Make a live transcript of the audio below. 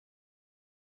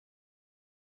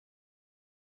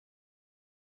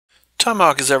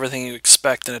Tomahawk is everything you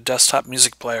expect in a desktop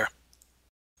music player.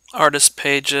 Artist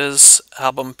pages,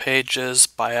 album pages,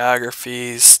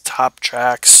 biographies, top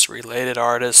tracks, related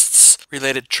artists,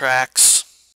 related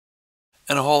tracks,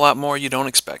 and a whole lot more you don't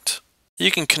expect.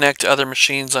 You can connect to other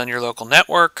machines on your local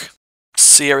network,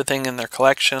 see everything in their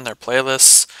collection, their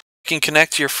playlists. You can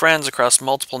connect to your friends across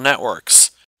multiple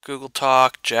networks, Google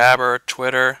Talk, Jabber,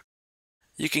 Twitter.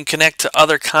 You can connect to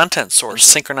other content sources,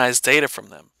 synchronize data from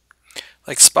them,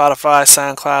 like Spotify,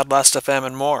 SoundCloud, Last.fm,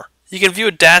 and more. You can view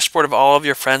a dashboard of all of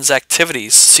your friends'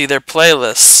 activities, see their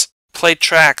playlists, play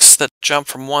tracks that jump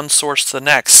from one source to the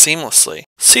next seamlessly.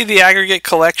 See the aggregate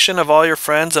collection of all your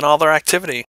friends and all their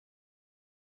activity.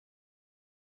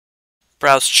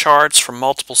 Browse charts from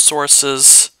multiple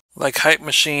sources, like Hype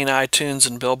Machine, iTunes,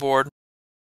 and Billboard.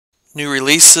 New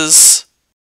releases.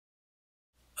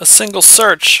 A single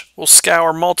search will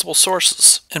scour multiple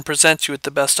sources and present you with the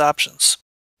best options.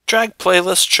 Drag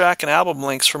playlist, track, and album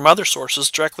links from other sources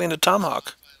directly into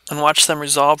Tomahawk and watch them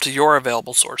resolve to your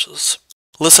available sources.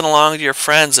 Listen along to your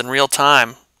friends in real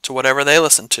time to whatever they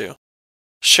listen to.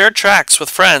 Share tracks with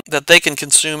friends that they can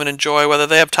consume and enjoy whether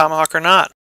they have Tomahawk or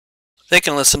not. They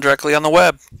can listen directly on the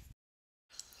web.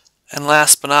 And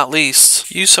last but not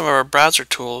least, use some of our browser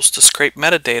tools to scrape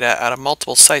metadata out of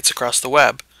multiple sites across the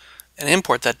web and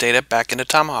import that data back into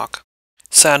Tomahawk.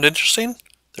 Sound interesting?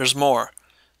 There's more.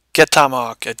 Get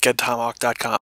Tomahawk at gettomahawk.com.